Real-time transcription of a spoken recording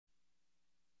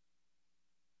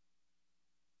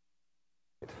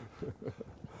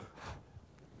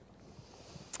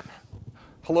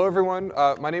Hello, everyone.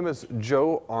 My name is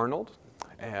Joe Arnold,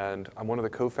 and I'm one of the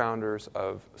co-founders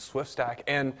of SwiftStack.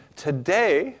 And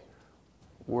today,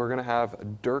 we're going to have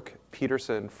Dirk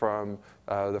Petersen from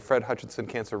the Fred Hutchinson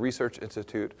Cancer Research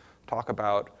Institute talk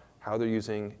about how they're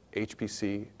using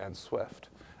HPC and Swift.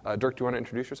 Dirk, do you want to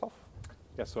introduce yourself?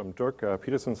 Yes, so I'm Dirk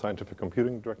Petersen, Scientific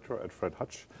Computing Director at Fred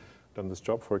Hutch. Done this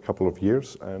job for a couple of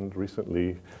years, and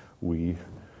recently we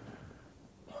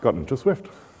got into Swift.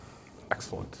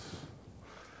 Excellent.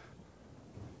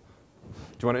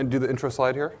 Do you want to do the intro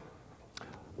slide here?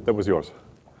 That was yours.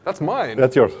 That's mine.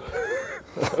 That's yours.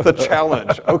 The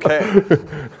challenge, okay.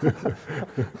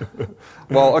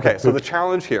 Well, okay, so the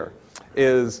challenge here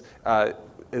is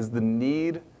the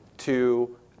need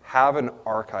to have an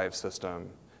archive system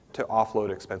to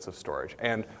offload expensive storage.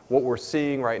 And what we're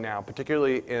seeing right now,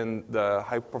 particularly in the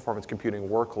high-performance computing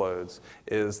workloads,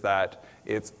 is that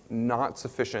it's not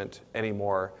sufficient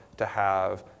anymore to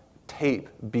have tape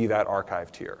be that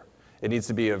archive tier. It needs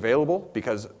to be available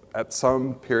because at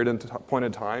some point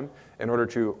in time, in order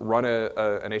to run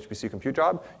an HPC compute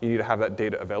job, you need to have that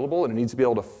data available, and it needs to be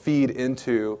able to feed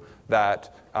into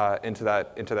that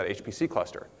HPC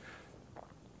cluster.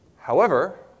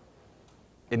 However,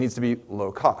 it needs to be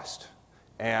low cost,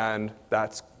 and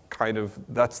that's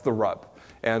the rub.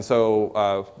 And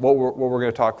so what we're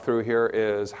going to talk through here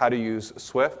is how to use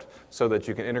Swift so that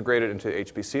you can integrate it into the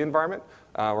HPC environment.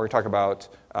 We're going to talk about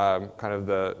kind of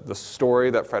the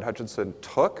story that Fred Hutchinson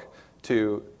took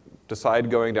to decide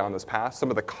going down this path, some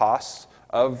of the costs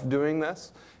of doing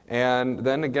this, and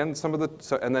then again some of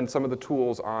the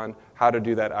tools on how to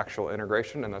do that actual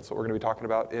integration, and that's what we're going to be talking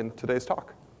about in today's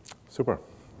talk. Super.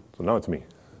 So now it's me.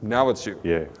 Now it's you.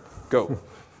 Yeah. Go.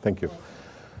 Thank you.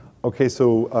 Okay,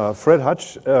 so Fred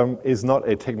Hutch is not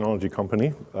a technology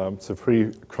company. It's a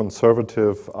pretty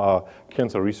conservative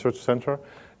cancer research center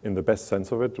in the best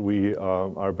sense of it. We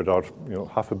are about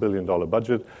 $500 million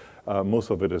budget. Most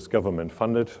of it is government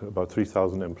funded, about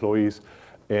 3,000 employees.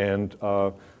 And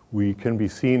we can be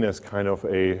seen as kind of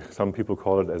some people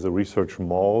call it as a research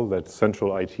mall, that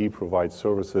central IT provides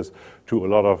services to a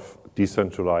lot of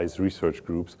decentralized research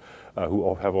groups who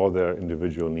all have all their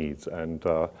individual needs. And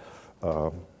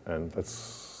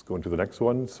let's go into the next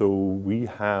one. So we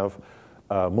have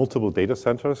multiple data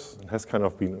centers. It has kind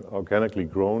of been organically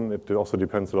grown. It also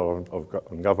depends a lot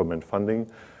on government funding.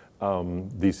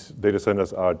 These data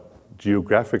centers are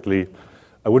geographically,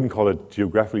 I wouldn't call it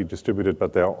geographically distributed,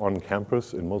 but they're on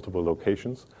campus in multiple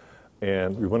locations.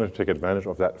 And we wanted to take advantage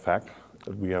of that fact.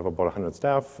 We have about 100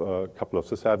 staff, a couple of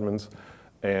sysadmins,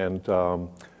 and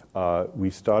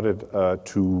we started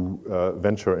to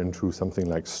venture into something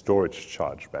like storage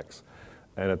chargebacks.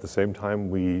 And at the same time,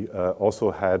 we also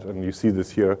had, and you see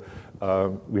this here,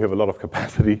 we have a lot of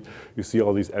capacity. You see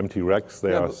all these empty racks.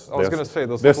 I was going to say,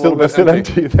 they're still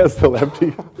empty. They're still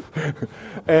empty.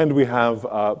 And we have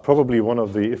probably one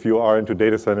of the, if you are into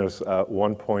data centers,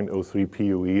 1.03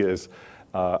 PUE is,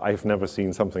 I've never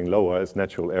seen something lower. It's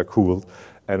natural air cooled.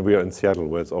 And we are in Seattle,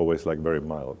 where it's always like very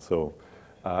mild. So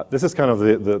this is kind of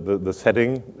the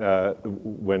setting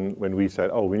when we said,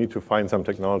 oh, we need to find some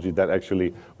technology that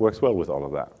actually works well with all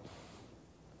of that.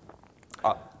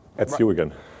 That's you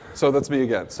again. So that's me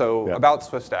again. So about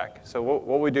SwiftStack. So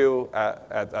what we do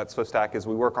at SwiftStack is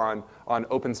we work on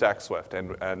OpenStack Swift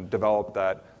and develop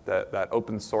that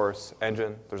open source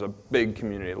engine. There's a big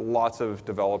community, lots of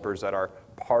developers that are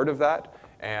part of that,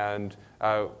 and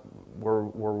we're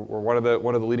one of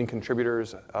the leading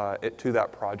contributors to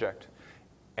that project.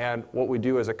 And what we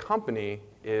do as a company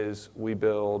is we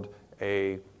build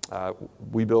the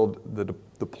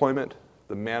deployment,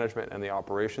 the management, and the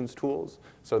operations tools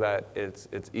so that it's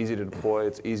easy to deploy,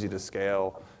 it's easy to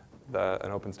scale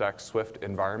an OpenStack Swift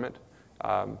environment.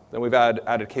 Then we've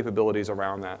added capabilities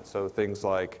around that, so things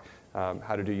like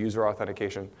how to do user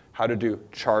authentication, how to do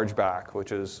chargeback,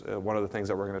 which is one of the things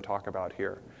that we're going to talk about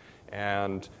here.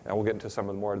 And we'll get into some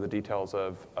more of the details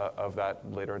of that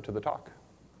later into the talk.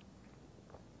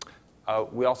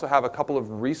 We also have a couple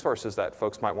of resources that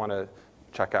folks might want to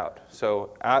check out.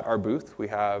 So at our booth, we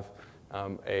have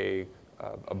a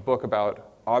book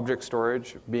about object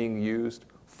storage being used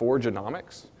for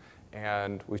genomics.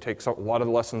 And we take a lot of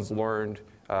the lessons learned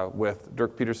with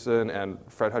Dirk Petersen and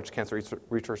Fred Hutch Cancer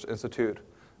Research Institute.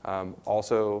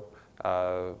 Also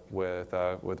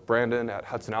with Brandon at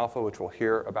Hudson Alpha, which we'll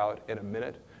hear about in a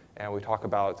minute. And we talk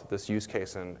about this use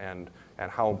case and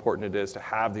how important it is to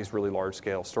have these really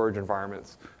large-scale storage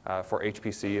environments for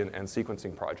HPC and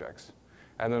sequencing projects.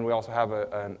 And then we also have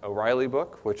an O'Reilly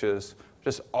book, which is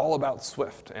just all about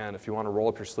Swift. And if you want to roll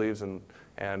up your sleeves and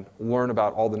learn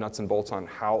about all the nuts and bolts on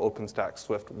how OpenStack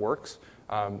Swift works,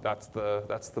 that's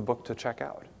the book to check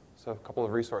out. So a couple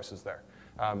of resources there.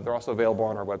 They're also available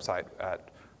on our website at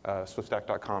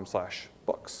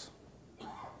swiftstack.com/books.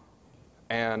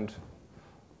 And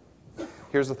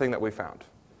here's the thing that we found,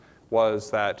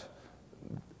 was that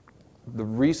the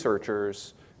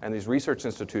researchers and these research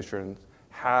institutions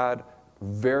had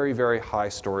very, very high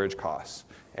storage costs.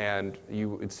 And you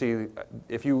would see,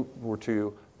 if you were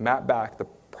to map back the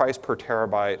price per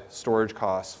terabyte storage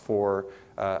costs for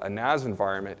a NAS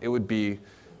environment, it would be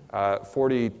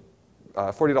 $40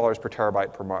 per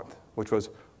terabyte per month, which was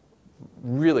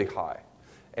really high.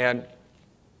 And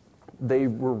they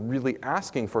were really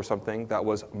asking for something that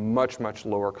was much, much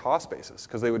lower cost basis,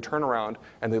 because they would turn around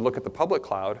and they look at the public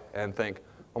cloud and think,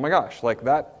 oh my gosh, like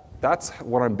that's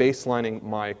what I'm baselining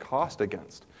my cost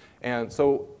against. And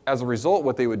so as a result,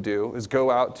 what they would do is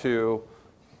go out to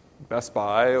Best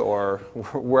Buy or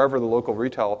wherever the local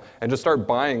retail and just start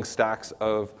buying stacks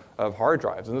of hard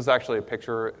drives. And this is actually a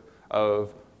picture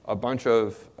of a bunch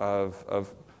of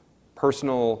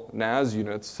personal NAS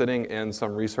units sitting in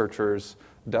some researcher's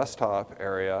desktop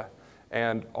area.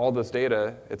 And all this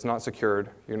data, it's not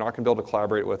secured. You're not going to be able to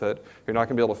collaborate with it. You're not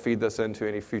going to be able to feed this into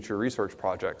any future research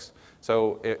projects.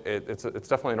 So it's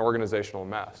definitely an organizational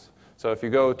mess. So if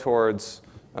you go towards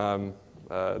the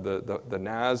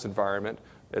NAS environment,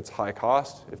 it's high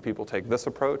cost. If people take this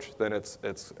approach, then it's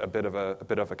a bit of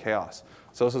a chaos.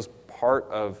 So this is part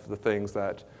of the things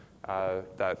that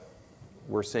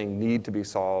we're seeing need to be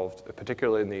solved,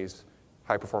 particularly in these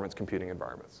high-performance computing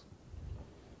environments.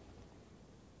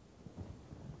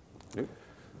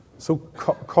 So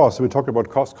cost, we talk about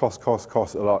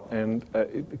cost a lot, and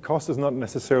cost is not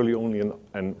necessarily only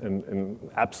an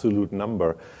absolute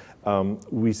number.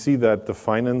 We see that the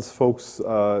finance folks,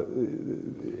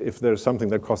 if there's something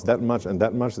that costs that much and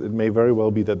that much, it may very well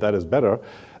be that that is better.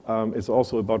 It's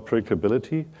also about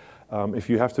predictability. If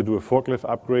you have to do a forklift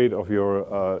upgrade of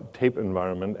your tape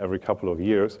environment every couple of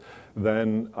years,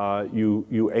 then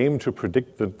you aim to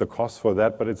predict the cost for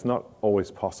that, but it's not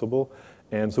always possible.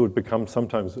 And so it becomes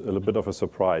sometimes a little bit of a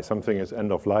surprise. Something is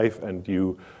end of life, and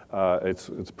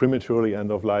it's prematurely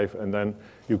end of life, and then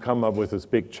you come up with this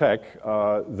big check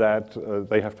that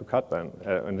they have to cut then,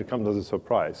 and it comes as a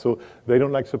surprise. So they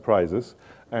don't like surprises,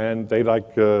 and they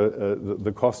like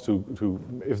the cost to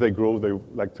if they grow, they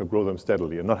like to grow them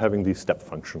steadily and not having these step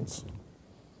functions.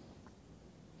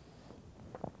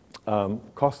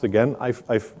 Cost again,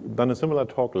 I've done a similar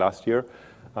talk last year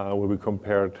where we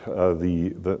compared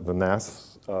the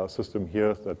NAS system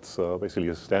here, that's basically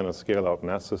a standard scale-out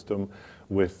NAS system,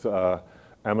 with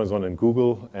Amazon and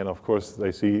Google, and of course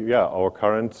they see, yeah, our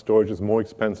current storage is more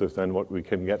expensive than what we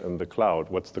can get in the cloud.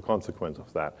 What's the consequence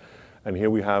of that? And here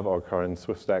we have our current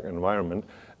SwiftStack environment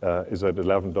is at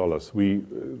 $11.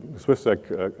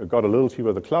 SwiftStack got a little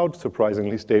cheaper. The cloud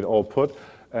surprisingly stayed all put,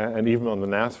 and even on the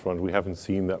NAS front, we haven't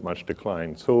seen that much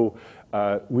decline. So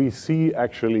we see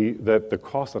actually that the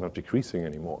costs are not decreasing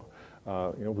anymore.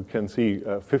 We can see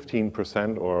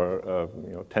 15% or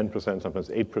 10%, sometimes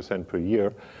 8% per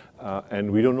year,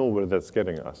 and we don't know where that's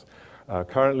getting us.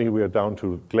 Currently, we are down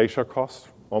to glacier cost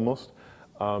almost.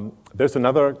 There's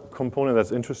another component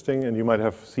that's interesting, and you might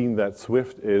have seen that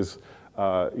Swift is,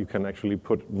 you can actually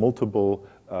put multiple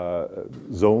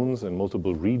zones and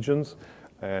multiple regions,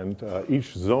 and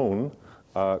each zone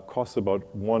costs about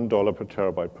 $1 per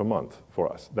terabyte per month for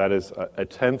us. That is a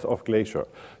tenth of Glacier.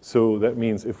 So that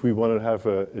means if we want to have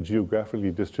a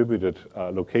geographically distributed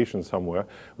location somewhere,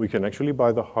 we can actually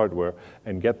buy the hardware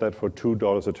and get that for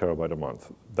 $2 a terabyte a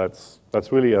month. That's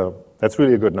really a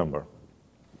good number.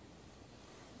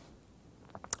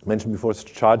 Mentioned before,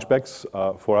 chargebacks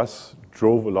for us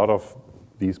drove a lot of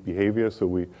these behaviors. So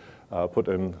we put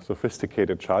a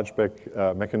sophisticated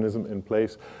chargeback mechanism in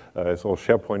place. It's all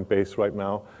SharePoint based right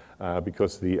now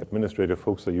because the administrative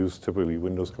folks are used typically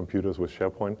Windows computers with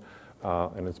SharePoint,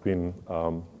 and it's been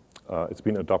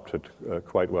adopted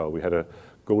quite well. We had a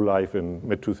go live in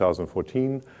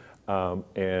mid-2014,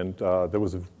 and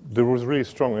there was really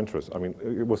strong interest. I mean,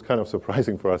 it was kind of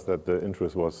surprising for us that the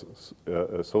interest was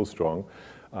so strong.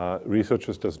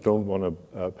 Researchers just don't want to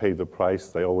pay the price.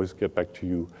 They always get back to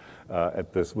you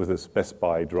with this Best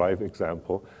Buy drive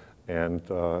example, and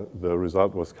the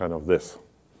result was kind of this.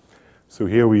 So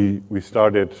here we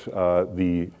started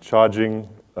the charging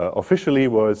officially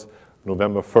was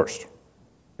November 1st,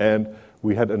 and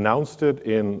we had announced it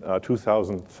in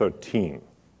 2013.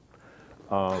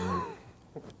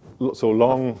 So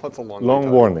long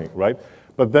warning, right?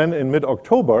 But then in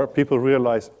mid-October, people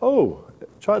realized, oh,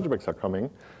 chargebacks are coming.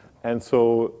 And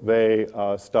so they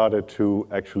started to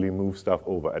actually move stuff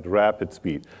over at rapid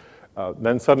speed.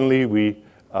 Then suddenly we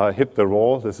hit the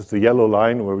wall. This is the yellow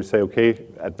line where we say, okay,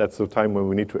 that's the time when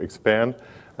we need to expand.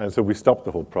 And so we stopped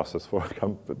the whole process for a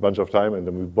bunch of time, and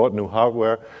then we bought new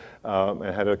hardware and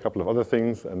had a couple of other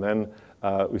things, and then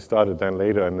we started then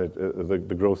later, and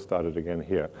the growth started again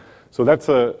here. So that's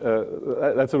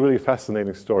a really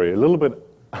fascinating story. A little bit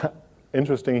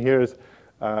interesting here is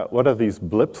what are these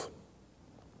blips?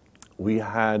 We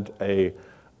had a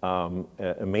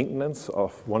maintenance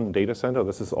of one data center.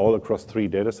 This is all across 3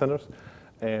 data centers.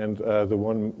 And the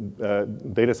one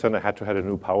data center had to have a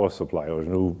new power supply or a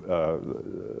new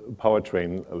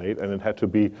powertrain laid, and it had to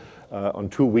be on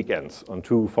 2 weekends, on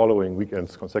 2 following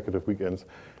weekends, consecutive weekends.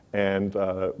 And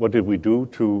what did we do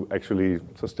to actually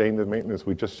sustain the maintenance?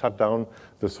 We just shut down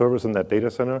the servers in that data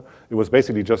center. It was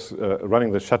basically just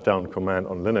running the shutdown command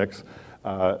on Linux,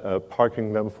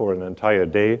 parking them for an entire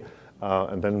day,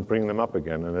 and then bring them up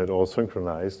again, and it all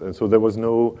synchronized. And so there was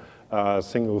no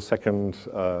single second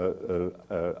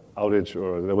outage,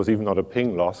 or there was even not a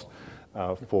ping lost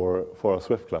for a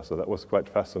Swift cluster. That was quite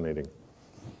fascinating.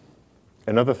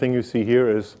 Another thing you see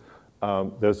here is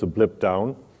there's a blip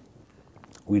down.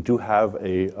 We do have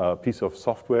a piece of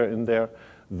software in there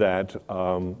that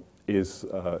is,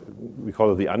 we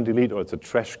call it the undelete, or it's a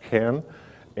trash can.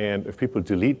 And if people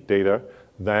delete data,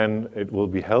 then it will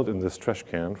be held in this trash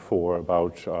can for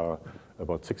about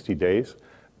 60 days.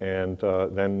 And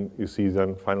then you see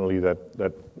then finally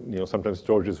that sometimes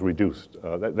storage is reduced.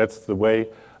 That's the way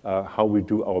how we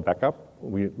do our backup.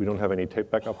 We don't have any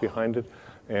tape backup behind it,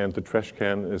 and the trash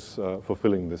can is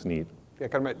fulfilling this need. Yeah,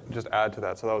 kind of just add to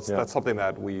that. So that's something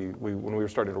that we when we were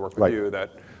starting to work with you,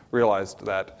 that realized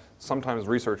that sometimes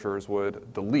researchers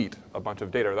would delete a bunch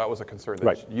of data. That was a concern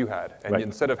that you had, and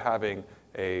instead of having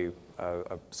a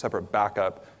separate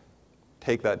backup,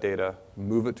 take that data,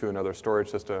 move it to another storage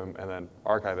system, and then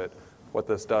archive it. What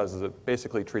this does is it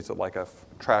basically treats it like a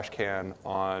trash can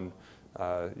on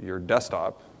your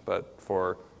desktop, but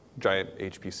for giant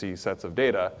HPC sets of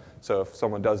data. So if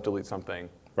someone does delete something,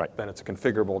 then it's a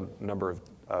configurable number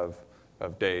of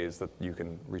days that you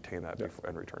can retain that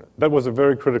and return it. That was a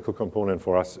very critical component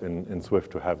for us in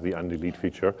Swift to have the undelete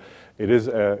feature. It is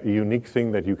a unique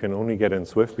thing that you can only get in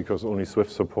Swift because only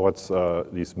Swift supports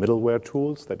these middleware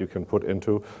tools that you can put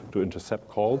to intercept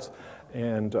calls.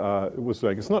 And it was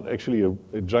like, it's not actually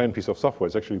a giant piece of software,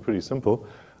 it's actually pretty simple.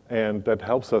 And that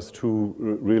helps us to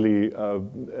really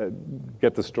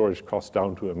get the storage cost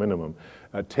down to a minimum.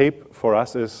 Tape for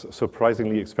us is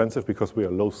surprisingly expensive because we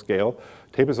are low scale.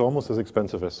 Tape is almost as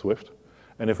expensive as Swift.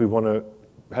 And if we want to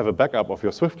have a backup of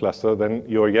your Swift cluster, then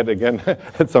you're yet again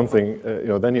at something,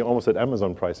 then you're almost at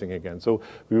Amazon pricing again. So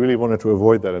we really wanted to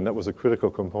avoid that, and that was a critical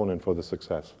component for the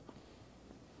success.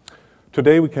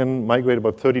 Today we can migrate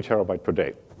about 30 terabyte per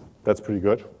day. That's pretty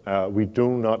good. We do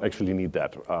not actually need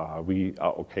that. We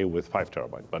are okay with 5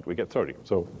 terabyte, but we get 30,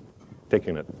 so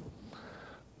taking it.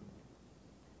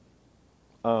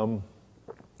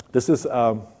 This is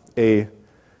a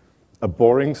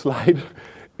boring slide.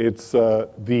 It's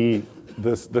the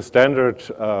standard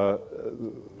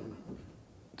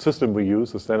system we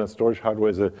use. The standard storage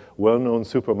hardware is a well-known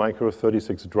Supermicro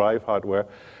 36 drive hardware.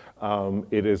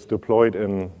 It is deployed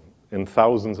in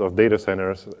thousands of data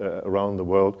centers around the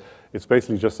world. It's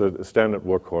basically just a standard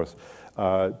workhorse.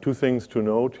 2 things to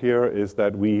note here is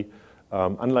that we,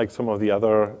 unlike some of the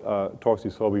other talks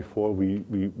you saw before,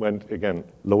 we went, again,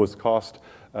 lowest cost.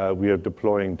 We are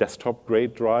deploying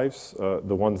desktop-grade drives,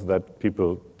 the ones that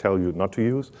people tell you not to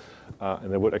use, and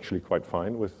they work actually quite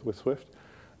fine with Swift.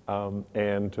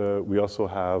 And we also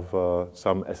have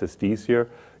some SSDs here.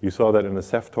 You saw that in the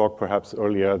Ceph talk perhaps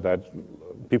earlier that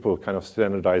people kind of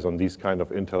standardize on these kind of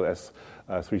Intel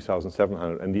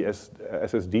S3700. And the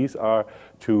SSDs are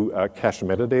to cache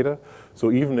metadata.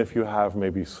 So even if you have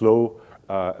maybe slow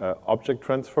object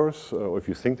transfers, or if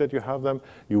you think that you have them,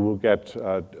 you will get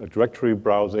directory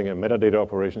browsing and metadata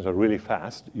operations are really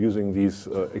fast using these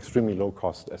extremely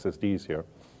low-cost SSDs here.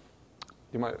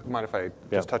 You mind if I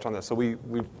just touch on this? So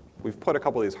we've put a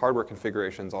couple of these hardware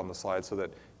configurations on the slide so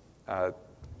that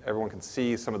everyone can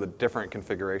see some of the different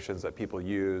configurations that people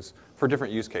use for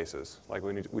different use cases. Like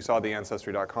when we saw the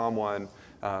Ancestry.com one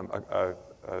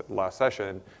last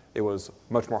session, it was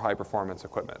much more high performance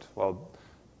equipment.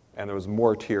 And there was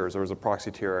more tiers. There was a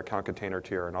proxy tier, a account container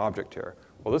tier, an object tier.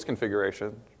 Well, this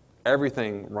configuration,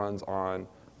 everything runs on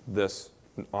these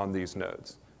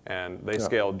nodes. And they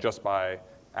scale just by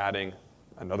adding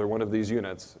another one of these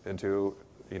units into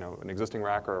an existing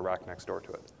rack or a rack next door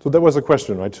to it. So that was a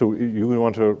question, right? So you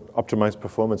want to optimize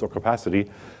performance or capacity,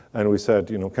 and we said,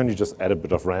 can you just add a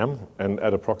bit of RAM and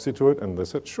add a proxy to it? And they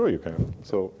said, sure, you can.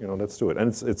 So let's do it. And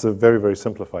it's a very, very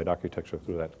simplified architecture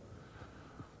through that.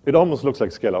 It almost looks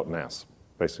like scale-out NAS,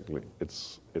 basically.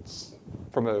 It's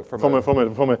from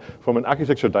an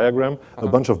architecture diagram, a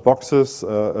bunch of boxes,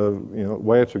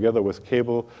 wired together with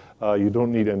cable. You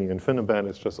don't need any InfiniBand.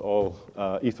 It's just all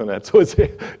Ethernet. So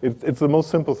it's the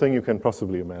most simple thing you can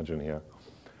possibly imagine here.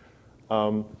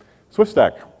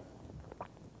 SwiftStack.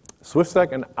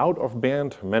 SwiftStack, an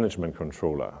out-of-band management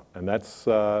controller, and that's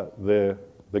the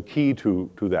key to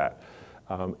that.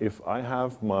 If I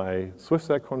have my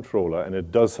SwiftStack controller and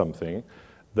it does something,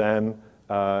 then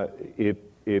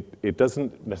it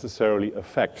doesn't necessarily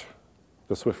affect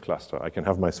the Swift cluster. I can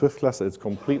have my Swift cluster, it's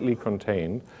completely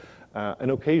contained,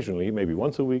 and occasionally, maybe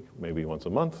once a week, maybe once a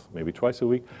month, maybe twice a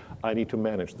week, I need to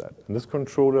manage that. And this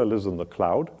controller lives in the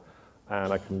cloud,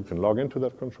 and you can log into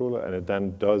that controller, and it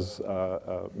then does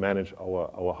manage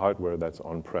our hardware that's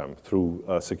on-prem through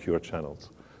secure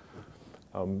channels.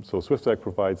 So SwiftStack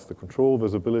provides the control,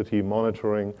 visibility,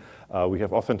 monitoring. We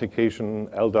have authentication,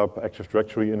 LDAP, Active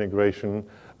Directory integration.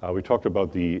 We talked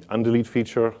about the undelete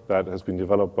feature that has been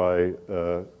developed by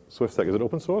SwiftStack. Is it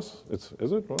open source? Is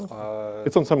it? Well,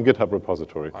 it's on some GitHub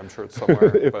repository. I'm sure it's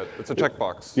somewhere, but it's a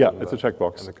checkbox. Yeah, it's a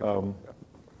checkbox.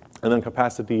 And then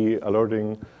capacity,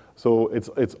 alerting. So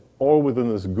it's all within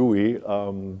this GUI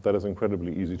that is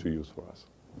incredibly easy to use for us.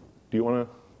 Do you want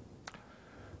to?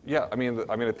 Yeah, I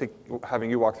think having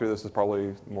you walk through this is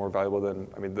probably more valuable than,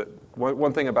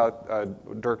 one thing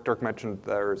about Dirk mentioned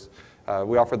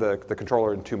we offer the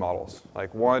controller in two models.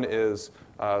 Like one is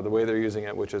the way they're using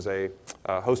it, which is a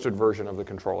hosted version of the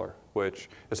controller,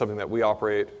 which is something that we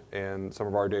operate in some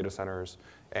of our data centers,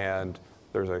 and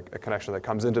there's a connection that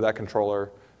comes into that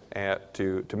controller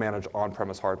to manage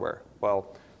on-premise hardware.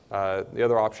 Well, the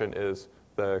other option is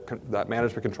that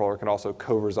management controller can also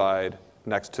co-reside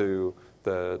next to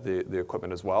the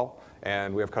equipment as well,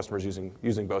 and we have customers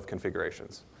using both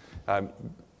configurations.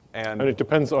 And it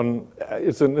depends on,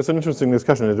 it's an interesting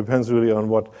discussion. It depends really on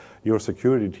what your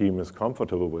security team is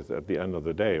comfortable with at the end of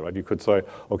the day, right? You could say,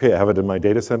 okay, I have it in my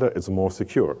data center, it's more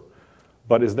secure.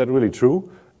 But is that really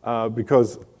true?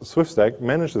 Because SwiftStack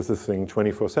manages this thing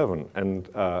 24/7,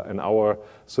 and our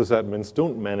sysadmins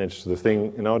don't manage the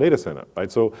thing in our data center,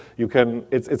 right? So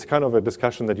it's kind of a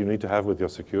discussion that you need to have with your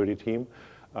security team.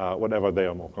 Whatever they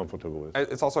are more comfortable with.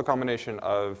 It's also a combination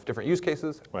of different use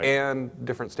cases and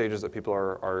different stages that people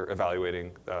are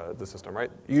evaluating the system, right?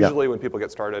 Usually when people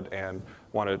get started and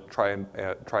want to try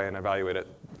and evaluate it,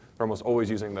 they're almost always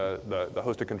using the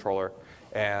hosted controller,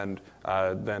 and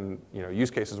then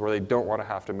use cases where they don't want to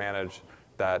have to manage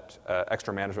that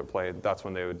extra management plane. That's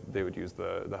when they would use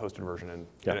the hosted version in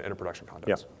a production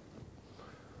context. Yeah.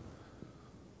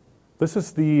 This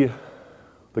is the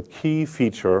key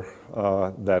feature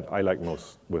that I like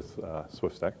most with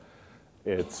SwiftStack.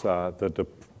 It's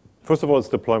first of all, it's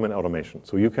deployment automation.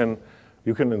 So you can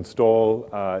install,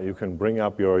 you can bring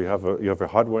up you have your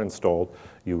hardware installed.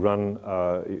 You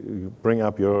bring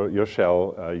up your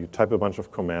shell. You type a bunch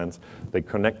of commands. They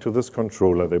connect to this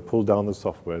controller. They pull down the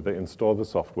software. They install the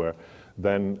software.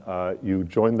 Then you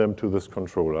join them to this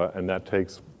controller, and that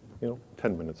takes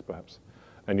 10 minutes perhaps.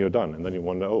 And you're done. And then you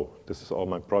wonder, oh, this is all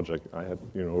my project. I had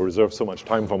reserved so much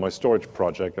time for my storage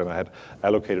project, and I had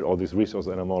allocated all these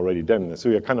resources, and I'm already done. So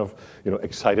you're kind of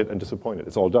excited and disappointed.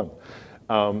 It's all done.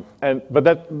 But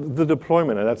the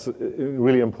deployment, and that's a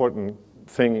really important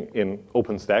thing in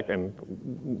OpenStack, and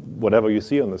whatever you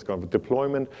see on this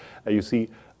deployment, you see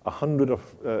 100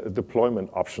 of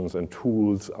deployment options and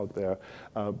tools out there,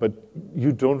 but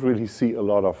you don't really see a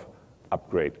lot of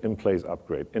upgrade, in-place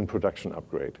upgrade, in-production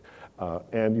upgrade.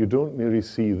 And you don't really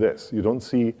see this. You don't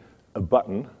see a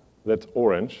button that's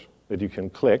orange that you can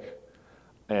click,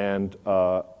 and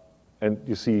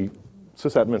you see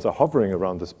sysadmins are hovering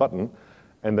around this button,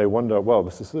 and they wonder, well,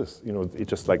 this is this. It's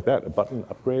just like that, a button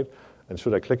upgrade, and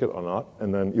should I click it or not?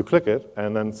 And then you click it,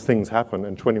 and then things happen,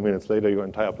 and 20 minutes later, your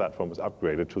entire platform is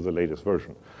upgraded to the latest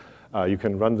version. You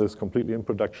can run this completely in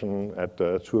production at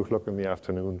 2 o'clock in the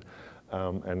afternoon.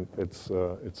 And it's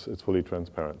fully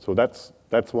transparent. So that's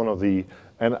one of the,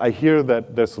 and I hear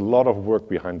that there's a lot of work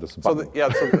behind this button.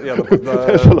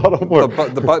 There's a lot of work.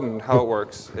 The button, how it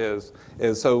works is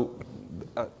it's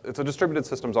a distributed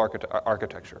systems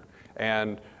architecture,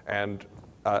 and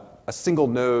a single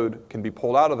node can be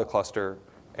pulled out of the cluster,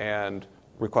 and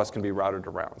requests can be routed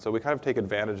around. So we kind of take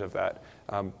advantage of that.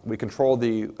 We control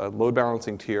the load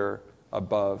balancing tier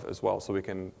above as well, so we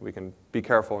can be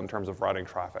careful in terms of routing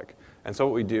traffic. And so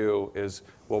what we do is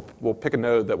we'll pick a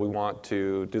node that we want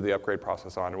to do the upgrade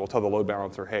process on, and we'll tell the load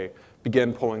balancer, hey,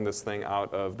 begin pulling this thing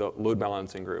out of the load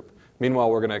balancing group. Meanwhile,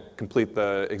 we're going to complete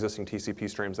the existing TCP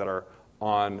streams that are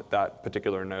on that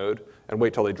particular node and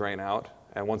wait till they drain out.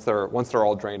 And once they're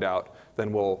all drained out,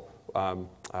 then we'll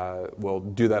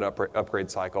do that upgrade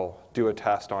cycle, do a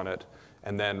test on it,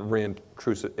 and then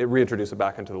reintroduce it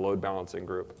back into the load balancing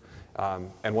group.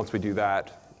 And once we do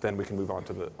that, then we can move on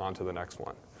to the next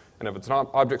one. And if it's an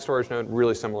object storage node,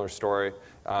 really similar story.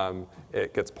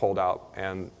 It gets pulled out,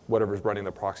 and whatever's running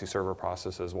the proxy server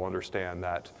processes will understand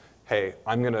that, hey,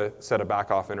 I'm going to set a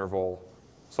back-off interval,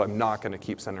 so I'm not going to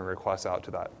keep sending requests out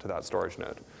to that storage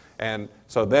node. And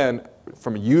so then,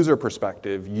 from a user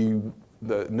perspective,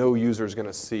 no user is going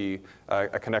to see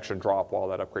a connection drop while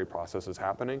that upgrade process is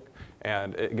happening.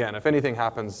 And again, if anything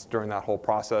happens during that whole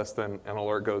process, then an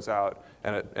alert goes out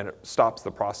and it stops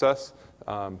the process.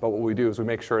 But what we do is we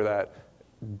make sure that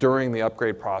during the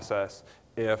upgrade process,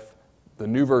 if the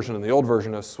new version and the old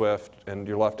version of Swift and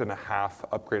you're left in a half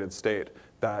upgraded state,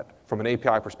 that from an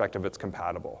API perspective, it's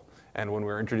compatible. And when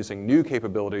we're introducing new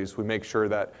capabilities, we make sure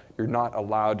that you're not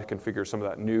allowed to configure some of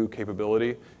that new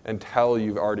capability until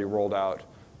you've already rolled out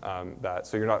that,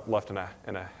 so you're not left in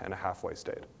a halfway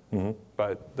state. Mm-hmm.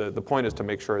 But the point is to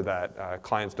make sure that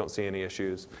clients don't see any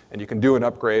issues, and you can do an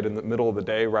upgrade in the middle of the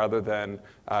day rather than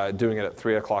doing it at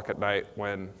 3 o'clock at night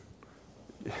when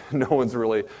no one's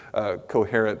really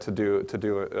coherent to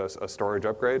do a storage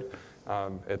upgrade.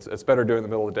 It's better doing it in the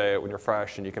middle of the day when you're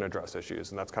fresh and you can address issues,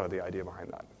 and that's kind of the idea behind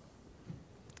that.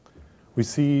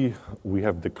 We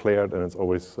have declared, and it's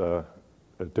always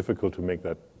difficult to make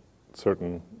that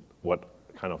certain what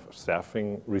kind of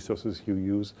staffing resources you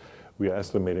use. We are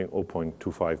estimating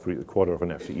 0.25, a quarter of an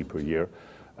FTE per year,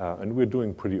 and we're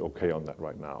doing pretty okay on that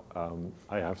right now.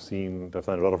 I've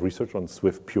done a lot of research on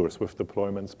pure Swift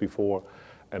deployments before,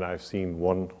 and I've seen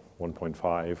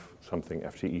 1.5 something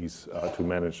FTEs to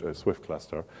manage a Swift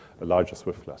cluster, a larger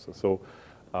Swift cluster. So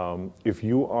if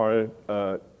you are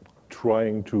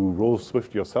trying to roll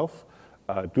Swift yourself,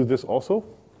 do this also.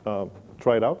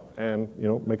 Try it out, and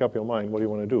make up your mind what you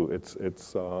want to do. It's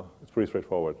pretty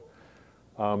straightforward.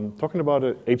 Talking about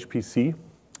HPC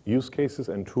use cases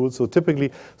and tools. So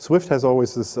typically, Swift has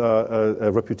always this a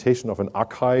reputation of an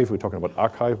archive. We're talking about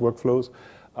archive workflows.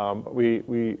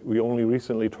 We only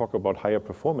recently talk about higher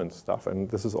performance stuff, and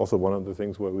this is also one of the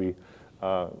things where we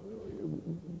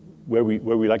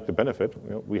like the benefit.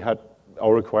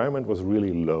 Our requirement was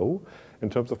really low in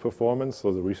terms of performance,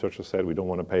 so the researchers said we don't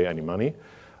want to pay any money.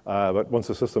 But once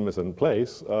the system is in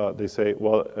place, they say,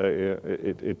 well,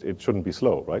 it shouldn't be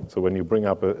slow, right? So when you bring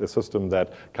up a system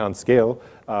that can't scale,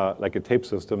 like a tape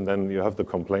system, then you have the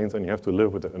complaints and you have to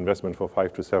live with the investment for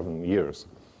 5 to 7 years.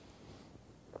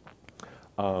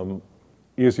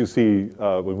 As you see,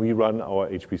 when we run our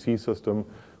HPC system,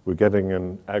 we're getting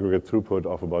an aggregate throughput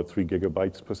of about 3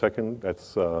 gigabytes per second.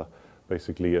 That's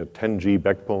basically a 10G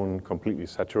backbone, completely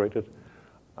saturated.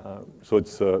 So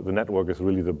the network is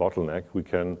really the bottleneck.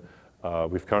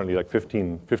 We've currently like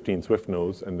 15 Swift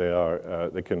nodes, and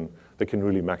they can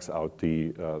really max out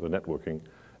the networking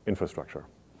infrastructure.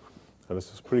 And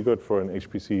this is pretty good for an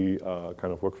HPC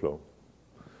kind of workflow.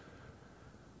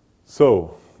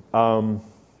 So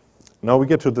now we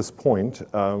get to this point.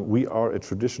 We are a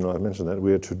traditional, I mentioned that,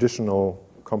 we're a traditional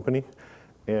company.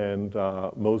 And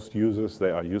most users,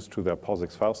 they are used to their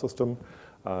POSIX file system.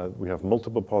 We have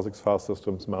multiple POSIX file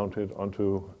systems mounted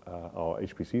onto our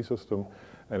HPC system,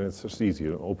 and it's just easy.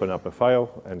 You open up a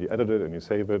file, and you edit it, and you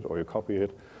save it, or you copy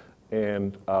it.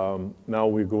 And now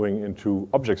we're going into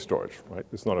object storage, right?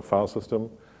 It's not a file system.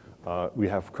 We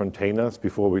have containers.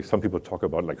 Some people talk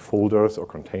about like folders or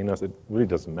containers. It really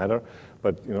doesn't matter.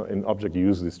 But in object, you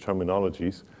use these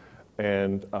terminologies.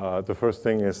 And the first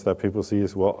thing is that people see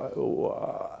is, well,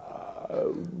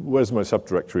 where's my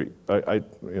subdirectory?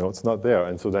 It's not there,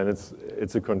 and so then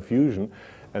it's a confusion.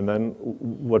 And then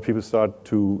what people start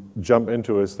to jump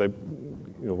into is they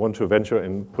want to venture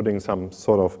in putting some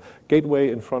sort of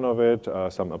gateway in front of it,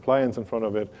 some appliance in front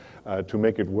of it, to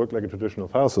make it work like a traditional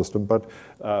file system. But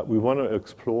we want to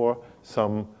explore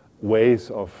some ways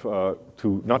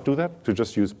to not do that, to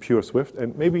just use pure Swift,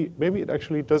 and maybe it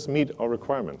actually does meet our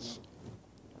requirements.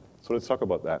 So let's talk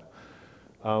about that.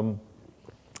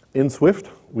 In Swift,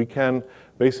 we can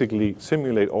basically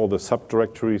simulate all the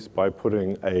subdirectories by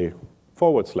putting a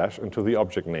 / into the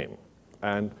object name.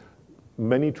 And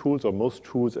many tools, or most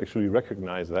tools, actually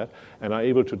recognize that and are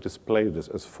able to display this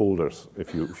as folders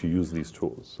if you use these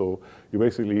tools. So you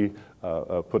basically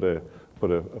put a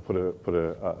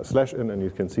slash in, and you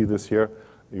can see this here.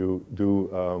 you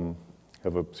do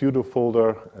have a pseudo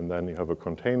folder, and then you have a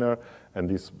container, and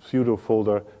this pseudo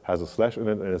folder has a slash in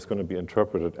it, and it's going to be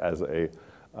interpreted as a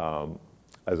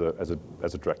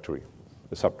directory,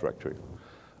 a subdirectory.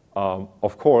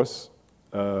 Of course,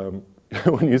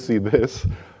 when you see this,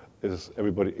 is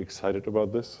everybody excited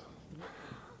about this?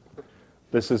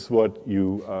 This is what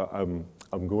you,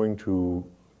 I'm going to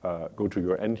go to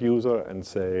your end user and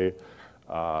say,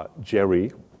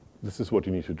 Jerry, this is what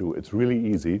you need to do. It's really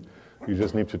easy. You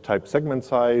just need to type segment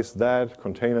size, that,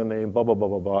 container name, blah, blah, blah,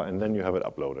 blah, blah, and then you have it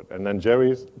uploaded. And then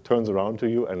Jerry turns around to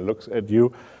you and looks at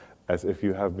you as if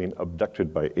you have been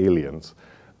abducted by aliens.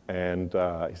 And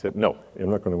he said, no, you're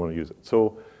not going to want to use it.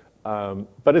 So,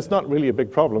 but it's not really a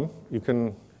big problem. You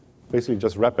can basically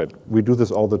just wrap it. We do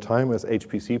this all the time as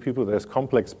HPC people. There's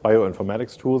complex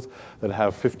bioinformatics tools that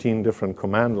have 15 different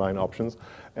command line options,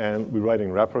 and we're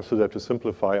writing wrappers so that to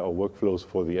simplify our workflows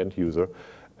for the end user.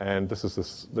 And this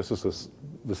is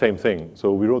the same thing.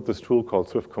 So we wrote this tool called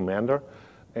Swift Commander,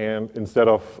 and instead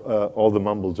of all the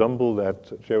mumble jumble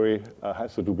that Jerry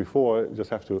has to do before, you just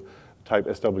have to type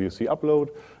swc upload,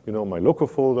 you know, my local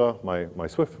folder, my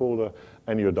Swift folder,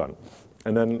 and you're done.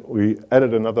 And then we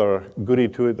added another goodie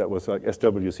to it that was like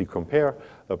swc compare,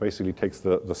 that basically takes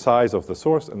the size of the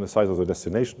source and the size of the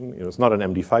destination. You know, it's not an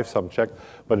MD5 sum check,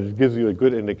 but it gives you a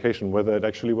good indication whether it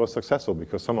actually was successful,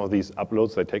 because some of these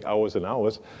uploads, they take hours and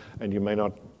hours, and you may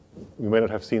not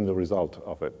have seen the result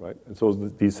of it, right? And so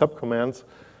these subcommands,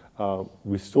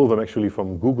 we stole them actually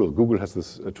from Google. Google has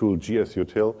this tool,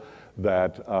 gsutil,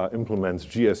 that implements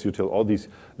gsutil, all these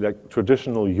like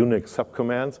traditional Unix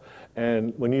subcommands.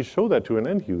 And when you show that to an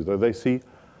end user, they see,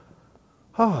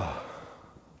 I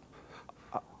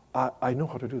know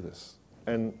how to do this.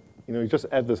 And you know, you just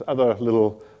add this other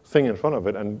little thing in front of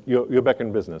it, and you're back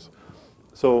in business.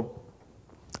 So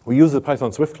we use the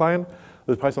Python Swift client.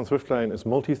 The Python Swift client is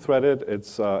multi-threaded. It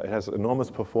has enormous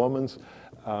performance.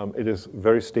 It is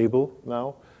very stable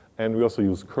now. And we also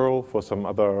use curl for some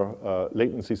other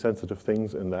latency-sensitive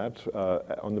things in that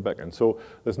on the back end. So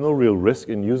there's no real risk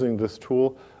in using this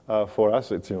tool for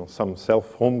us. It's some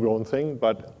self-homegrown thing,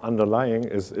 but underlying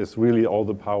is really all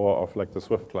the power of like the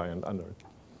Swift client under it.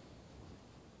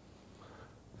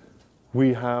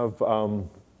 We have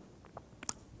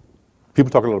people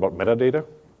talk a lot about metadata.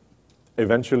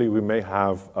 Eventually, we may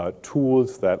have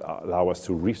tools that allow us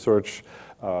to research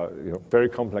very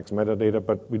complex metadata,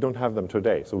 but we don't have them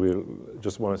today. So we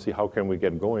just want to see how can we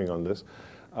get going on this.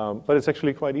 But it's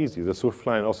actually quite easy. The Swift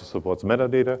client also supports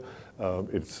metadata.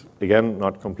 It's, again,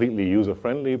 not completely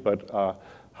user-friendly, but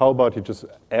how about you just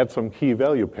add some key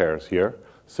value pairs here,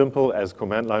 simple as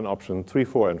command line option 3,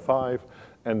 4, and 5,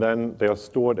 and then they are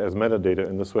stored as metadata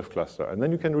in the Swift cluster. And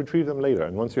then you can retrieve them later.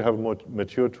 And once you have more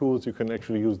mature tools, you can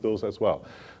actually use those as well.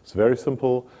 It's very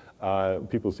simple.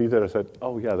 People see that and said,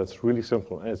 oh yeah, that's really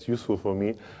simple, and it's useful for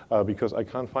me because I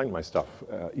can't find my stuff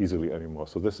easily anymore.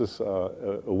 So this is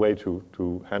a way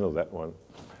to handle that one.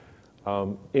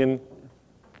 In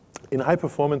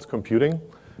high-performance computing,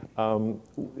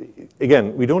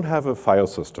 again, we don't have a file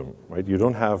system, right? You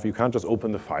can't just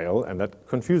open the file, and that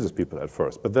confuses people at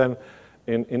first. But then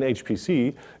in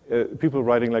HPC, people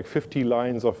writing like 50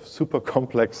 lines of super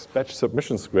complex batch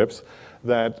submission scripts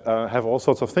that have all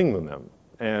sorts of things in them.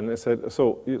 And I said,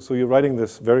 so you're writing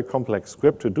this very complex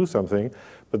script to do something,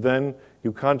 but then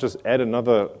you can't just add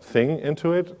another thing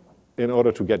into it in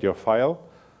order to get your file.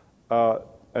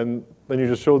 And then you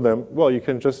just show them, well, you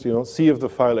can just see if the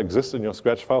file exists in your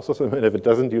Scratch file system, and if it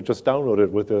doesn't, you just download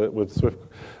it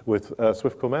with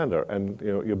Swift Commander, and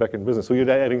you're back in business. So you're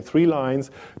adding 3 lines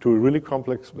to a really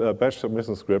complex batch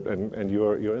submission script, and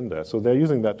you're in there. So they're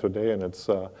using that today, and it's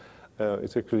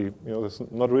actually there's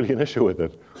not really an issue with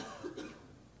it.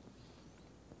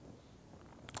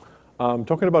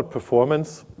 Talking about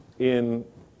performance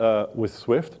with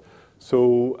Swift.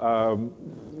 So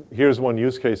here's one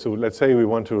use case. So let's say we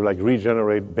want to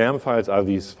regenerate BAM files. Are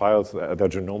these files, they're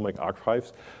genomic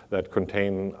archives that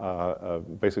contain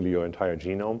basically your entire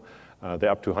genome. They're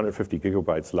up to 150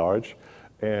 gigabytes large.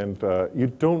 And you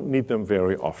don't need them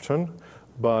very often.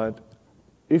 But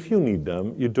if you need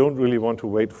them, you don't really want to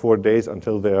wait 4 days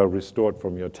until they are restored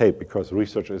from your tape, because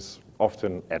research is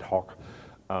often ad hoc.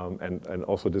 And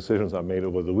also decisions are made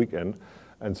over the weekend.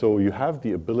 And so you have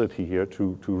the ability here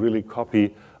to really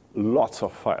copy lots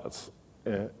of files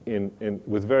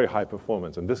with very high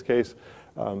performance. In this case,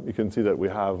 you can see that we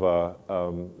have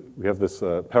this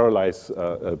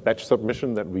parallelized batch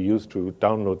submission that we use to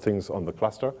download things on the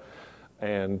cluster.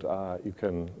 And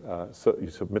you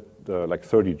submit like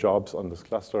 30 jobs on this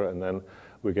cluster, and then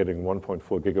we're getting 1.4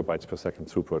 gigabytes per second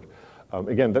throughput.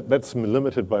 Again, that's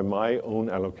limited by my own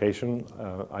allocation.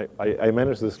 I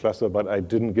manage this cluster, but I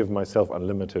didn't give myself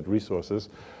unlimited resources,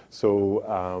 so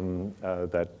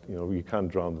that you can't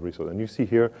drown the resource. And you see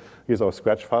here's our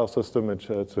Scratch file system. It's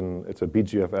a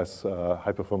BGFS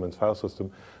high-performance file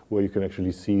system where you can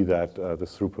actually see that the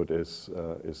throughput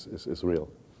is real.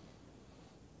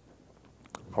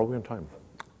 Are we on time?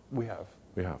 We have.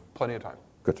 We have. Plenty of time.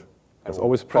 Good. There's We'll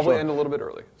always pressure. probably end a little bit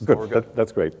early. So Good. We're good.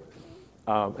 That's great.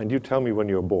 And you tell me when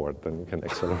you're bored, then we can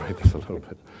accelerate this a little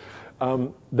bit.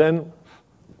 Then,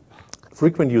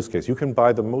 frequent use case. You can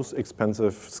buy the most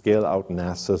expensive scale-out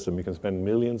NAS system. You can spend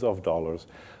millions of dollars.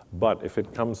 But if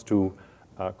it comes to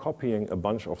copying a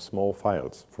bunch of small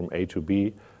files from A to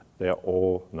B, they're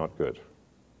all not good.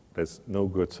 There's no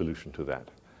good solution to that.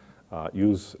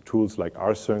 Use tools like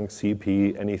rsync,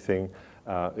 CP, anything.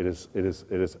 It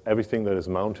is everything that is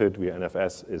mounted via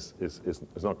NFS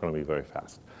is not going to be very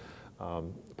fast.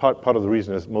 Part of the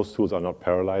reason is most tools are not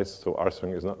parallelized, so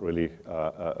rsync is not really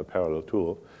a parallel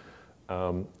tool.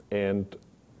 And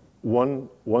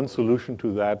one solution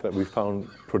to that we found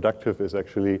productive is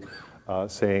actually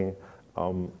saying,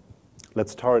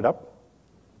 let's tar it up.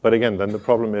 But again, then the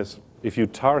problem is if you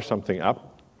tar something up,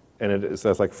 and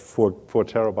there's like 4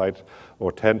 terabyte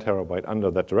or 10 terabyte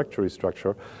under that directory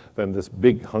structure, then this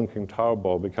big hunking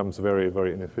tarball becomes very,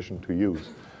 very inefficient to use.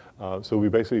 So we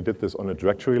basically did this on a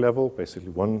directory level, basically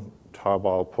 1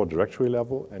 tarball per directory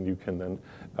level, and you can then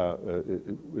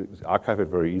archive it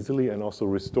very easily and also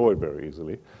restore it very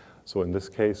easily. So in this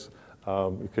case,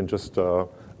 you can just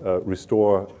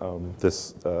restore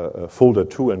this folder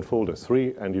 2 and folder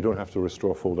 3, and you don't have to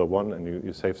restore folder 1, and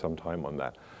you save some time on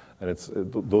that. And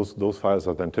those files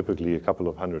are then typically a couple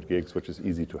of 100 gigs, which is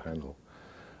easy to handle.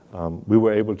 We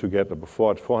were able to get before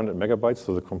at 400 megabytes,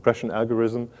 so the compression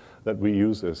algorithm that we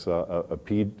use is a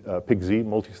PIGZ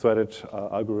multi-threaded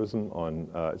algorithm.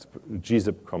 It's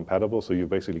gzip compatible, so you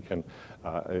basically can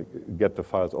get the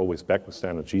files always back with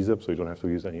standard gzip, so you don't have to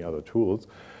use any other tools.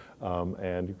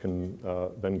 And you can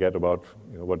then get about,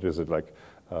 what is it, like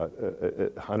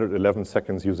 111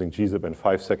 seconds using gzip and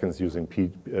 5 seconds using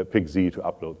PIGZ to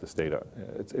upload this data.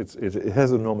 It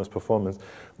has enormous performance.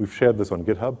 We've shared this on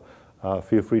GitHub.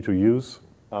 Feel free to use.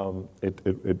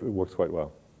 It works quite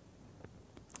well.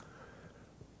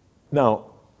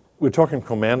 Now, we're talking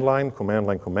command line,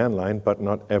 but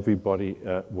not everybody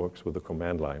works with the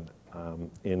command line.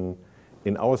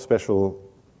 In our special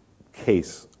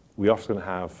case, we often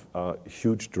have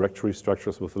huge directory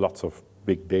structures with lots of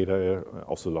big data,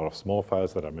 also a lot of small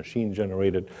files that are machine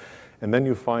generated. And then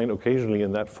you find occasionally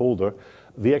in that folder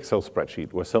the Excel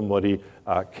spreadsheet where somebody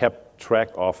kept track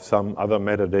of some other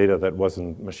metadata that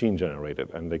wasn't machine generated.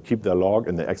 And they keep their log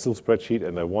in the Excel spreadsheet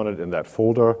and they want it in that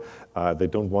folder. They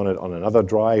don't want it on another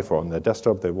drive or on their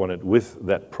desktop. They want it with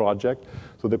that project.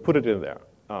 So they put it in there.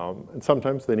 And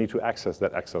sometimes they need to access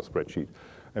that Excel spreadsheet.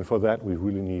 And for that, we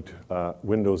really need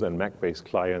Windows and Mac-based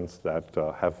clients that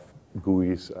have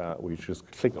GUIs where you just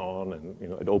click on and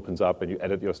it opens up and you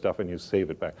edit your stuff and you save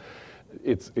it back.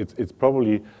 It's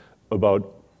probably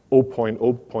about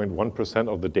 0.1%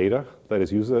 of the data that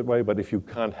is used that way, but if you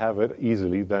can't have it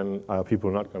easily, then people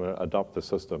are not going to adopt the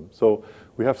system. So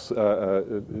we have,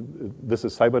 this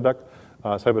is CyberDuck.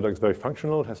 CyberDuck is very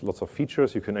functional. It has lots of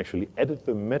features. You can actually edit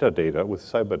the metadata with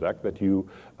CyberDuck that you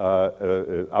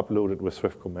uploaded with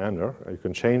Swift Commander. You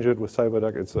can change it with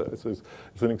CyberDuck.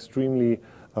 It's an extremely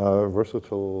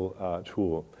versatile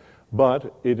tool.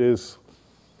 But it is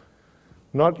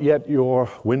not yet your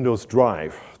Windows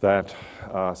drive that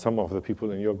some of the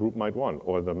people in your group might want,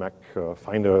 or the Mac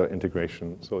Finder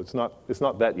integration. So it's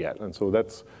not that yet, and so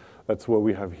that's what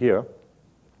we have here.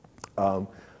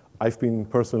 I've been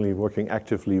personally working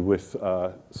actively with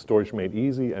Storage Made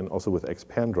Easy and also with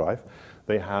Expand Drive.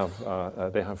 They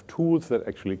have tools that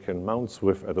actually can mount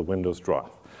Swift at a Windows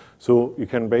drive. So you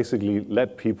can basically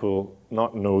let people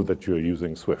not know that you're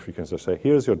using Swift. You can just say,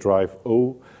 here's your drive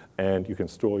O, and you can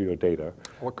store your data.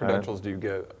 What credentials do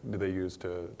they use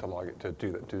to log it, to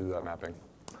do that mapping?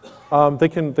 They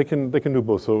can do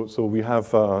both. So we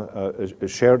have a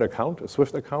shared account, a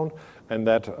Swift account, and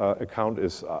that account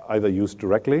is either used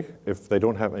directly if they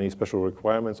don't have any special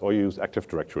requirements, or you use Active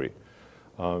Directory.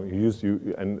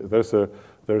 And there's a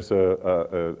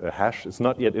hash. It's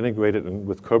not yet integrated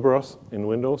with Kerberos in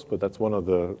Windows, but that's one of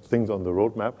the things on the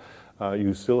roadmap.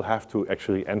 You still have to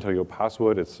actually enter your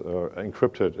password. It's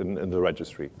encrypted in the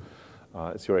registry.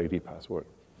 It's your AD password.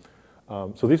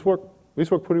 So these work These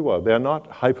work pretty well. They are not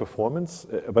high performance,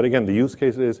 but again, the use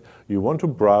case is you want to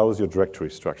browse your directory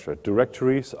structure.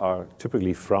 Directories are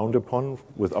typically frowned upon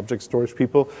with object storage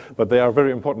people, but they are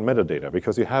very important metadata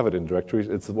because you have it in directories,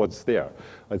 it's what's there.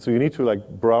 And so you need to like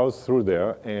browse through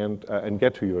there and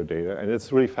get to your data, and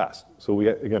it's really fast. So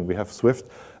we have Swift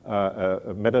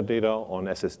metadata on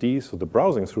SSDs, so the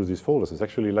browsing through these folders is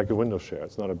actually like a Windows share.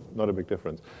 It's not a big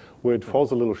difference. Where it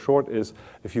falls a little short is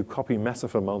if you copy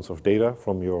massive amounts of data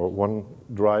from your one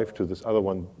drive to this other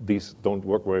one, these don't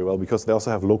work very well because they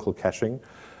also have local caching,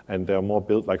 and they're more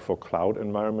built like for cloud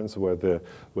environments where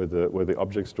the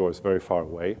object store is very far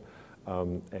away.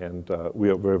 We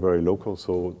are very, very local,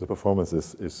 so the performance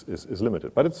is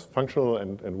limited. But it's functional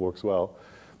and works well.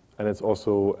 And it's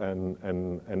also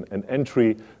an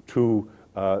entry to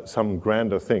some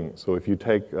grander thing. So if you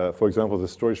take, for example, the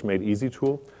Storage Made Easy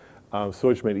tool,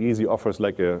 Storage Made Easy offers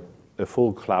like a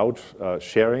full cloud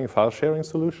sharing, file sharing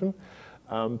solution.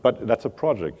 But that's a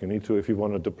project. You need to, if you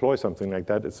want to deploy something like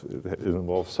that, it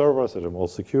involves servers, it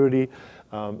involves security.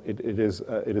 It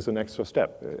is an extra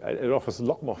step. It offers a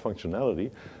lot more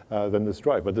functionality than this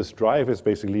drive. But this drive is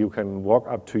basically you can walk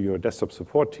up to your desktop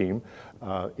support team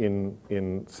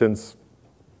since,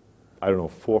 I don't know,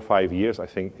 4 or 5 years. I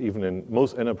think even in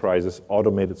most enterprises,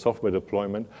 automated software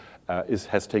deployment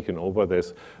has taken over.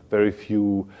 There's very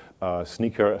few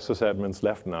sneaker sysadmins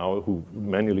left now who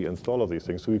manually install all these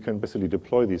things. So you can basically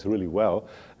deploy these really well,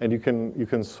 and you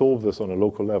can solve this on a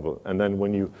local level. And then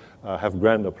when you have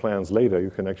grander plans later,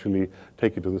 you can actually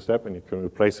take it to the step, and you can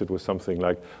replace it with something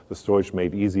like the Storage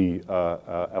Made Easy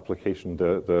application,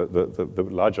 the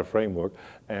larger framework,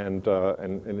 and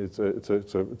it's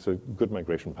a good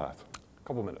migration path. A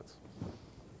couple minutes.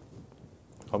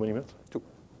 How many minutes? 2.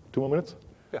 2 more minutes?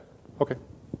 Yeah. Okay.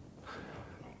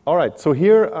 All right, so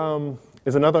here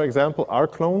is another example,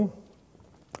 rclone,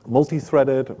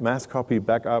 multi-threaded mass copy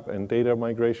backup and data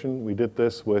migration. We did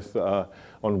this with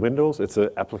on Windows. It's an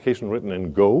application written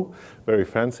in Go, very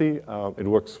fancy. It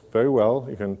works very well.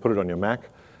 You can put it on your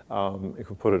Mac. You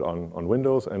can put it on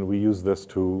Windows, and we use this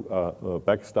to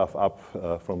back stuff up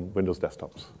from Windows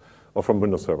desktops, or from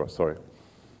Windows servers, sorry.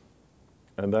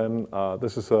 And then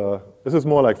this is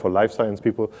more like for life science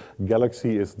people.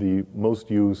 Galaxy is the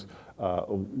most used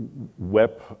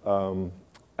web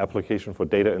application for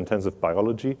data-intensive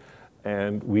biology.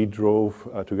 And we drove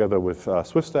together with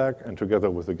SwiftStack and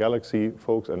together with the Galaxy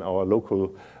folks and our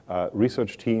local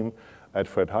research team at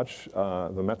Fred Hutch,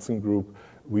 the Metzen group,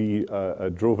 we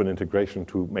drove an integration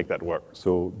to make that work.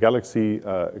 So Galaxy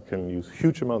can use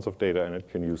huge amounts of data, and it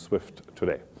can use Swift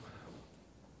today.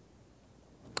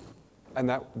 And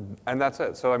that's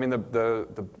it. So I mean, the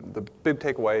big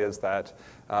takeaway is that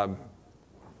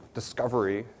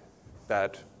discovery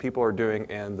that people are doing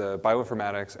in the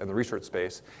bioinformatics and the research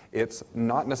space, it's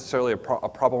not necessarily a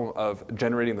problem of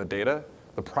generating the data,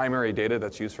 the primary data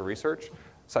that's used for research.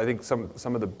 So I think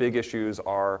some of the big issues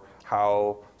are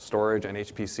how storage and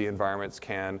HPC environments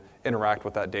can interact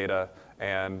with that data,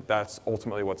 and that's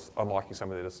ultimately what's unlocking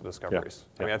some of the discoveries.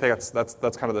 Yeah. I mean, I think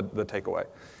that's kind of the takeaway.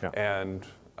 Yeah. And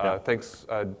thanks,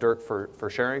 Dirk, for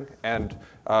sharing. And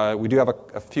we do have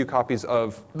a few copies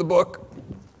of the book,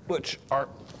 which are,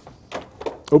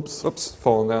 oops,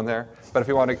 falling down there. But if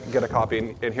you want to get a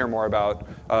copy and hear more about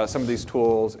some of these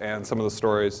tools and some of the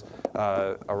stories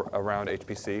around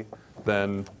HPC,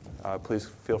 then please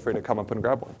feel free to come up and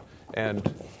grab one.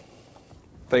 And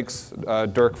thanks,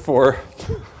 Dirk, for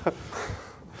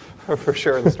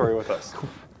sharing the story with us.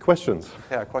 Questions?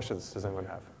 Yeah, questions does anyone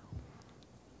have?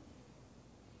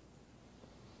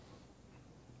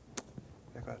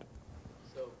 Yeah, go ahead.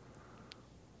 So,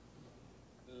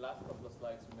 the last couple of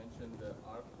slides you mentioned the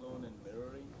rclone and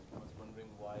mirroring. I was wondering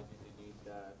why did you need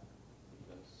that?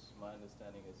 Because my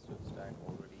understanding is SwiftStack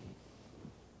already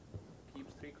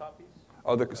keeps 3 copies.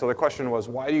 Oh, so the question was,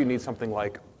 why do you need something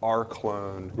like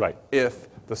rclone if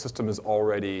the system is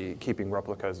already keeping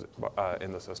replicas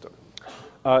in the system?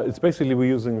 It's basically we're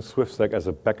using SwiftStack as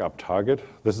a backup target.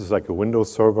 This is like a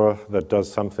Windows server that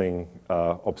does something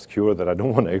obscure that I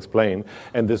don't want to explain.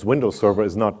 And this Windows server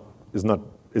is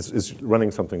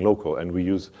running something local, and we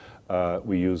use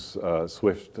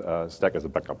SwiftStack as a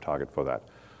backup target for that.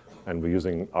 And we're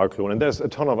using rclone, and there's a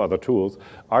ton of other tools.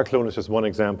 rclone is just one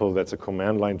example. That's a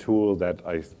command line tool that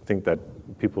I think that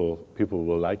people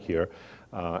will like here,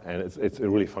 and it's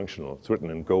really functional. It's written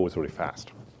in Go. It's really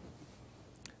fast.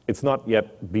 it's not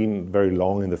yet been very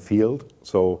long in the field.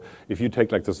 So if you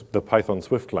take like this, the Python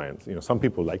Swift client, some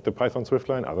people like the Python Swift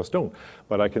client, others don't.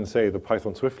 But I can say the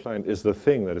Python Swift client is the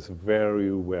thing that is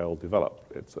very well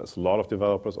developed. There's a lot of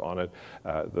developers on it.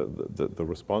 The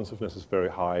responsiveness is very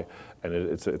high, and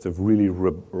it's a really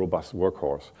robust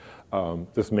workhorse.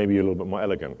 This may be a little bit more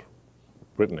elegant.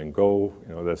 Written in Go,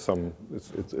 there's some,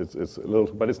 it's a little,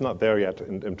 but it's not there yet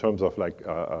in terms of like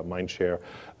mind share.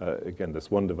 Again, there's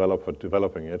one developer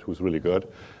developing it who's really good,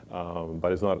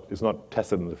 but it's not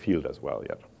tested in the field as well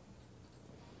yet.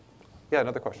 Yeah,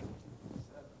 another question. It's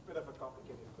a bit of a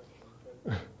complicated question,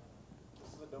 but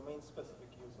this is a domain-specific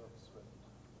use of Swift.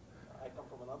 I come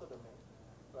from another domain,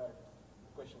 but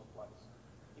the question applies.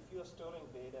 If you are storing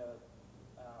data,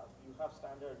 you have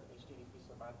standard HTTP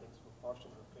semantics for partial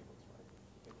retrievals, right?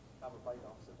 Have a byte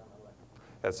offset and a leg.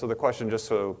 Yeah, so the question, just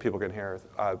so people can hear,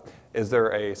 is there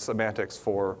a semantics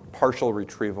for partial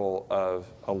retrieval of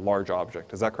a large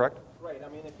object? Is that correct? Right. I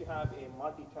mean, if you have a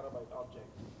multi-terabyte object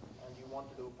and you want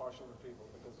to do partial retrieval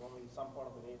because only some part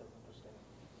of the data is interesting,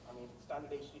 I mean, standard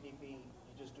HTTP,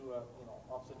 you just do a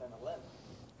offset and a length.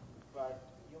 But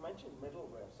you mentioned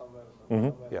middleware somewhere in the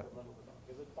middle.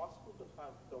 Is it possible to have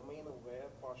domain-aware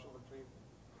partial retrieval?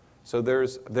 So there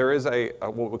is a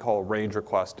what we call a range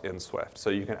request in Swift. So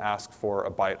you can ask for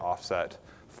a byte offset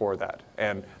for that.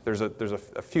 And there's a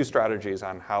few strategies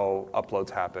on how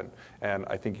uploads happen. And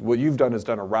I think what you've done is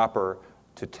done a wrapper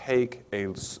to take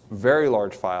a very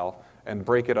large file and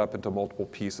break it up into multiple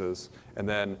pieces. And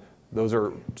then those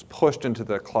are pushed into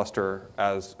the cluster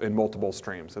as in multiple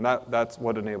streams. And that's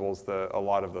what enables a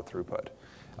lot of the throughput.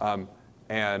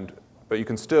 But you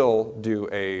can still do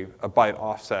a byte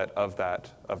offset of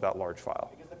that large file.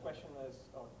 Because the question is,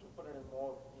 to put it in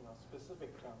more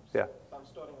specific terms, yeah. If I'm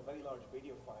storing a very large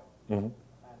video file, and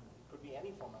it could be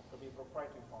any format, it could be a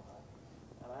proprietary format,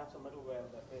 and I have some middleware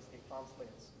that basically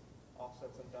translates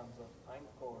offsets in terms of time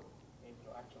code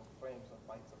into actual frames or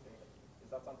bytes of data. Is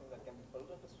that something that can be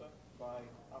built into Swift by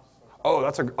us?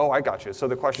 I got you. So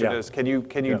the question is, can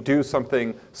you do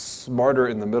something smarter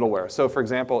in the middleware? So for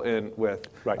example, with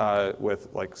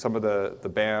like some of the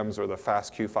BAMs or the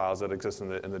FASTQ files that exist in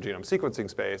the genome sequencing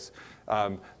space,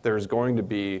 there's going to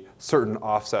be certain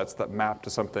offsets that map to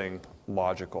something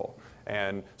logical.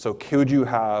 And so could you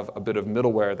have a bit of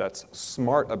middleware that's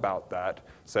smart about that?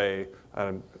 Say,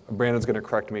 Brandon's going to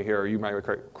correct me here. You might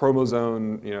correct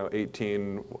chromosome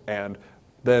 18 and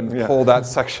then pull that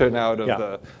section out of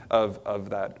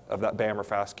that BAM or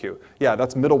FASTQ. Yeah,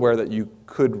 that's middleware that you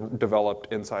could develop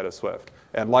inside of Swift.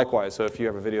 And likewise, so if you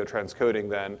have a video transcoding,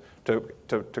 then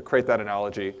to create that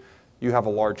analogy, you have a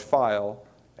large file,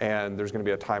 and there's going to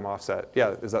be a time offset.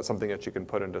 Yeah, is that something that you can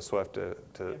put into Swift to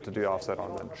do the offset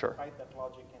on? Then sure. Write that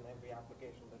logic in every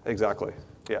application. Exactly.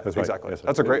 Yeah, that's exactly. Right. Yes,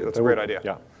 that's a great idea.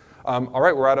 Yeah. All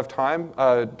right, we're out of time.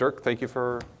 Dirk, thank you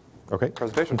for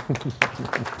presentation.